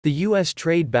The U.S.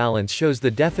 trade balance shows the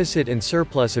deficit and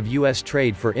surplus of U.S.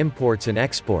 trade for imports and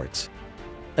exports.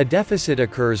 A deficit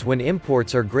occurs when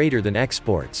imports are greater than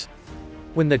exports.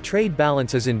 When the trade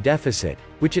balance is in deficit,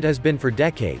 which it has been for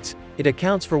decades, it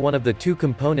accounts for one of the two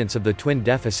components of the twin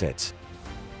deficits.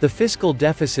 The fiscal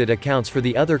deficit accounts for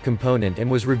the other component and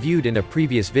was reviewed in a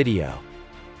previous video.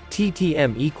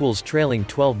 TTM equals trailing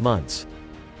 12 months.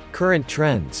 Current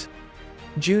trends.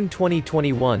 June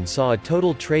 2021 saw a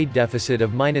total trade deficit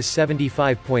of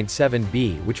 -75.7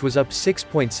 b, which was up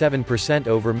 6.7%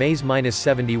 over May's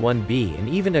 -71 b and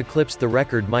even eclipsed the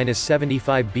record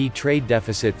 -75 b trade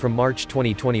deficit from March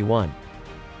 2021.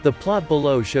 The plot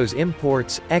below shows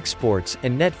imports, exports,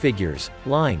 and net figures,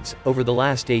 lines, over the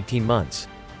last 18 months.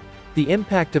 The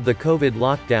impact of the COVID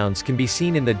lockdowns can be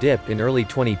seen in the dip in early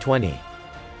 2020.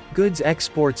 Goods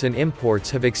exports and imports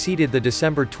have exceeded the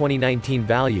December 2019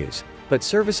 values, but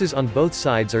services on both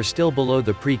sides are still below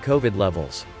the pre-COVID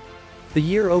levels. The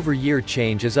year-over-year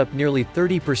change is up nearly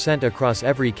 30% across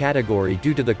every category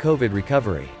due to the COVID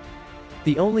recovery.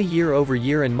 The only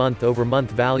year-over-year and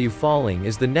month-over-month value falling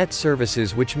is the net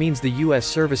services, which means the U.S.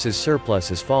 services surplus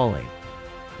is falling.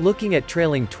 Looking at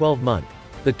trailing 12-month,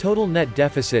 the total net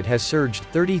deficit has surged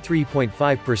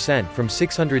 33.5% from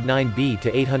 609 b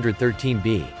to 813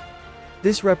 b.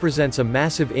 This represents a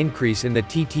massive increase in the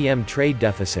TTM trade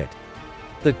deficit.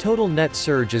 The total net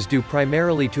surge is due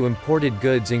primarily to imported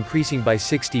goods increasing by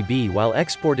 60 b while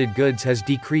exported goods has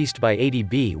decreased by 80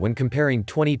 b when comparing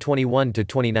 2021 to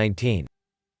 2019.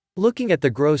 Looking at the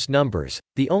gross numbers,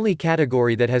 the only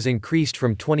category that has increased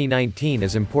from 2019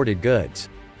 is imported goods.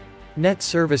 Net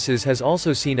services has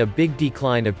also seen a big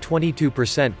decline of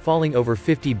 22%, falling over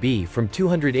 50 b from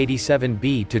 287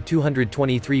 b to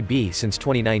 223 b since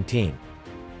 2019.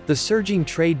 The surging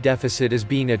trade deficit is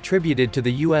being attributed to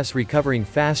the U.S. recovering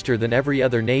faster than every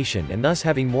other nation and thus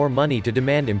having more money to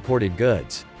demand imported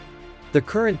goods. The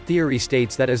current theory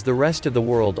states that as the rest of the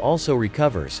world also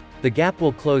recovers, the gap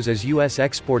will close as U.S.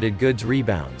 exported goods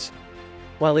rebounds.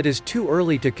 While it is too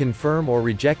early to confirm or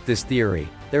reject this theory,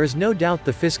 there is no doubt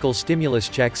the fiscal stimulus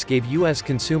checks gave U.S.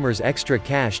 consumers extra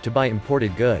cash to buy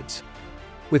imported goods.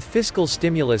 With fiscal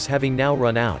stimulus having now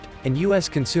run out, and U.S.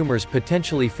 consumers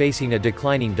potentially facing a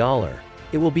declining dollar,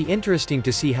 it will be interesting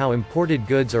to see how imported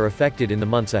goods are affected in the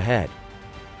months ahead.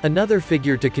 Another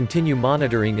figure to continue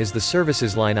monitoring is the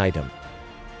services line item.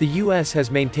 The U.S.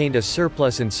 has maintained a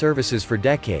surplus in services for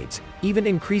decades, even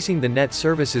increasing the net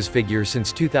services figure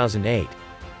since 2008.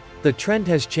 The trend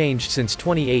has changed since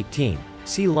 2018,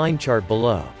 see line chart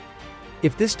below.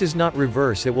 If this does not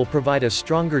reverse, it will provide a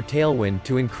stronger tailwind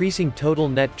to increasing total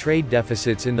net trade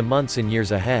deficits in the months and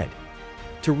years ahead.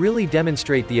 To really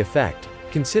demonstrate the effect,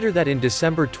 consider that in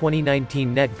December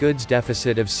 2019 net goods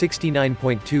deficit of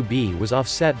 69.2 b was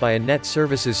offset by a net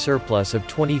services surplus of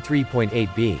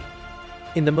 23.8 b.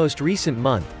 In the most recent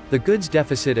month, the goods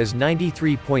deficit is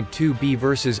 93.2 b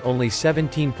versus only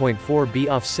 17.4 b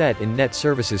offset in net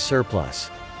services surplus.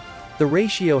 The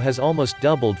ratio has almost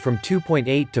doubled from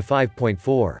 2.8 to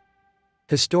 5.4.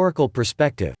 Historical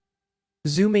perspective.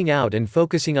 Zooming out and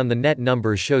focusing on the net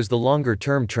numbers shows the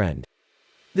longer-term trend.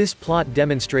 This plot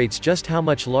demonstrates just how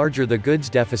much larger the goods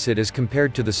deficit is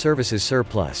compared to the services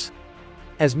surplus.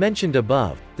 As mentioned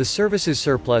above, the services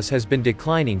surplus has been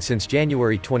declining since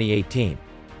January 2018.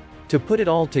 To put it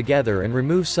all together and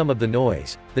remove some of the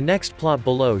noise, the next plot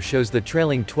below shows the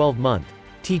trailing 12-month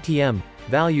 (TTM)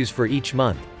 values for each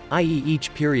month, i.e.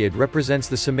 each period represents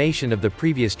the summation of the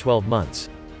previous 12 months.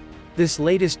 This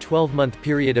latest 12-month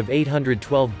period of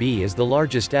 812 b is the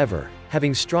largest ever,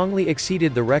 having strongly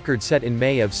exceeded the record set in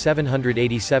May of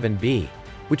 787 b,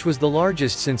 which was the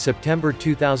largest since September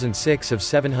 2006 of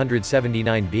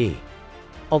 779 b.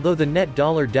 Although the net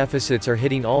dollar deficits are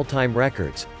hitting all-time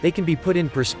records, they can be put in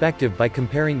perspective by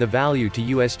comparing the value to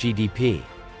US GDP.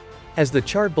 As the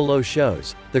chart below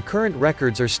shows, the current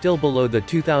records are still below the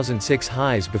 2006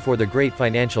 highs before the Great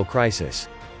Financial Crisis.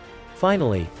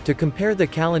 Finally, to compare the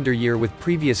calendar year with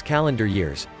previous calendar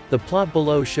years, the plot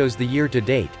below shows the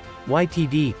year-to-date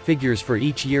 (YTD) figures for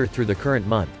each year through the current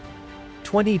month.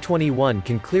 2021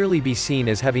 can clearly be seen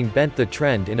as having bent the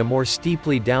trend in a more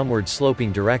steeply downward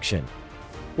sloping direction.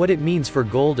 What it means for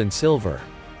gold and silver.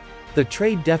 The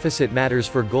trade deficit matters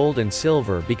for gold and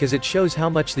silver because it shows how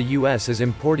much the U.S. is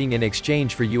importing in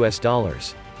exchange for U.S.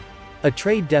 dollars. A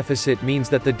trade deficit means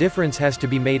that the difference has to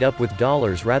be made up with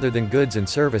dollars rather than goods and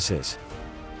services.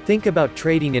 Think about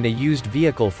trading in a used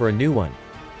vehicle for a new one.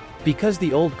 Because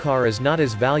the old car is not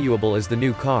as valuable as the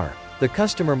new car, the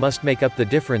customer must make up the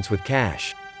difference with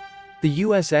cash. The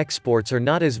U.S. exports are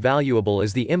not as valuable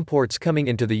as the imports coming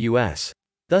into the U.S.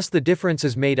 Thus the difference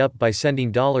is made up by sending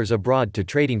dollars abroad to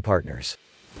trading partners.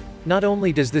 Not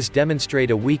only does this demonstrate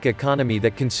a weak economy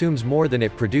that consumes more than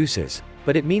it produces,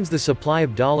 but it means the supply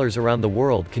of dollars around the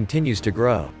world continues to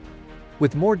grow.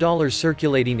 With more dollars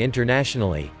circulating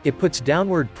internationally, it puts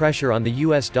downward pressure on the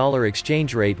US dollar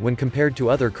exchange rate when compared to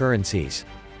other currencies.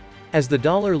 As the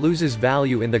dollar loses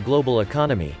value in the global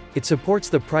economy, it supports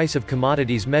the price of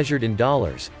commodities measured in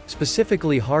dollars,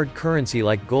 specifically hard currency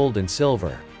like gold and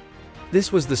silver.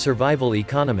 This was the Survival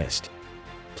Economist.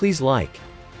 Please like,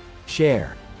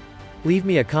 share, leave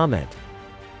me a comment,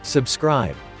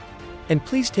 subscribe. And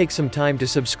please take some time to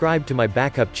subscribe to my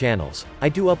backup channels. I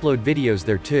do upload videos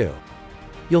there too.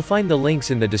 You'll find the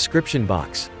links in the description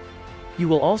box. You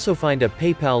will also find a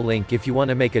PayPal link if you want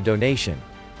to make a donation.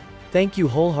 Thank you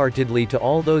wholeheartedly to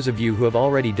all those of you who have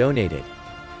already donated.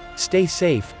 Stay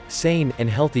safe, sane, and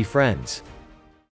healthy, friends.